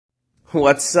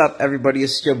What's up, everybody?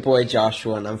 It's your boy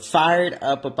Joshua, and I'm fired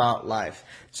up about life.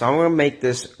 So I'm gonna make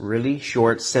this really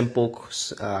short, simple,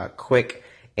 quick,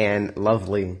 and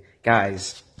lovely,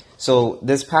 guys. So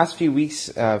this past few weeks,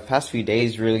 past few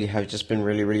days, really have just been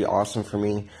really awesome for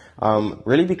me.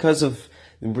 Really because of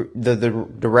the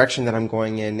direction that I'm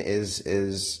going in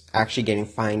is actually getting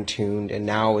fine tuned, and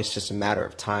now it's just a matter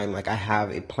of time. Like I have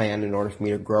a plan in order for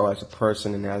me to grow as a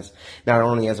person, and as not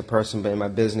only as a person but in my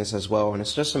business as well. And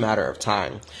it's just a matter of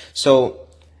time. So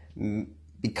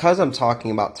because I'm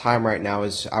talking about time right now,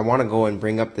 is I want to go and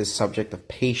bring up this subject of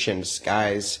patience,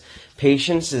 guys.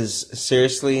 Patience is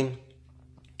seriously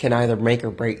can either make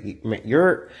or break you.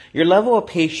 Your level of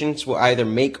patience will either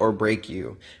make or break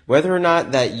you. Whether or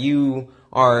not that you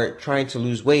are trying to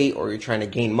lose weight, or you're trying to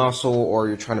gain muscle, or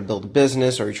you're trying to build a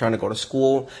business, or you're trying to go to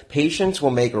school, patience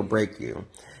will make or break you.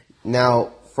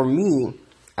 Now, for me,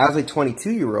 as a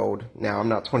 22-year-old, now I'm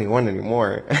not 21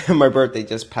 anymore. My birthday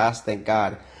just passed, thank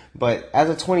God. But as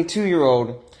a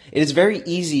 22-year-old, it is very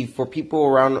easy for people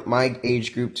around my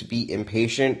age group to be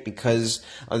impatient because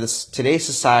of today's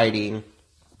society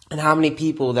and how many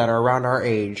people that are around our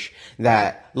age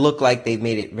that look like they've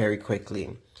made it very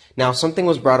quickly. Now, something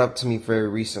was brought up to me very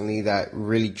recently that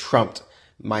really trumped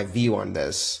my view on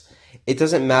this. It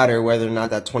doesn't matter whether or not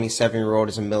that 27-year-old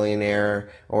is a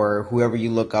millionaire or whoever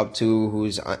you look up to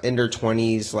who's in their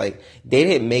 20s, like, they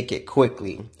didn't make it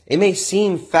quickly. It may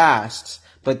seem fast,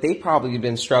 but they probably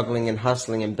been struggling and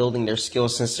hustling and building their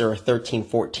skills since they were 13,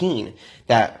 14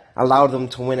 that allowed them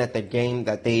to win at the game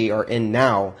that they are in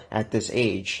now at this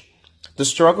age. The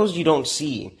struggles you don't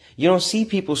see. You don't see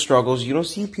people's struggles. You don't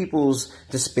see people's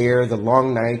despair, the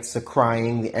long nights, the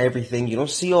crying, the everything. You don't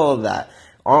see all of that.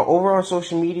 Over on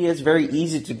social media, it's very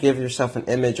easy to give yourself an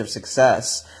image of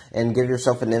success and give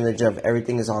yourself an image of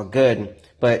everything is all good.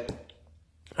 But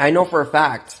I know for a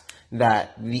fact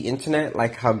that the internet,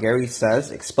 like how Gary says,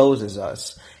 exposes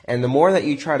us. And the more that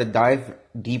you try to dive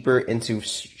deeper into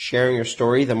sharing your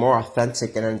story, the more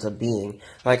authentic it ends up being.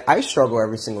 Like, I struggle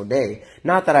every single day.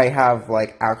 Not that I have,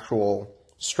 like, actual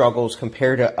struggles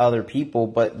compared to other people,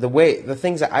 but the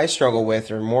things that I struggle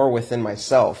with are more within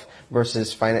myself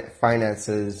versus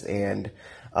finances and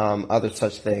other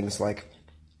such things. Like,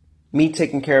 me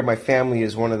taking care of my family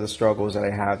is one of the struggles that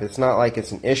I have. It's not like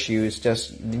it's an issue,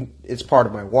 it's part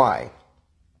of my why.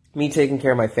 Me taking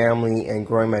care of my family and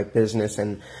growing my business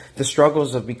and the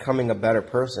struggles of becoming a better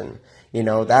person.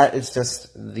 That is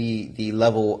just the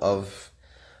level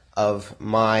of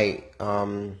my,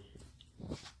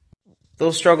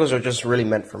 those struggles are just really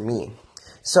meant for me.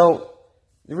 So,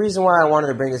 the reason why I wanted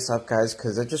to bring this up, guys,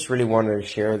 because I just really wanted to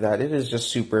share that it is just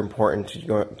super important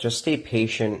to just stay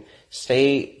patient,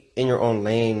 stay in your own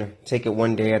lane, take it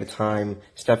one day at a time,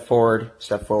 step forward,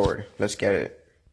 step forward. Let's get it.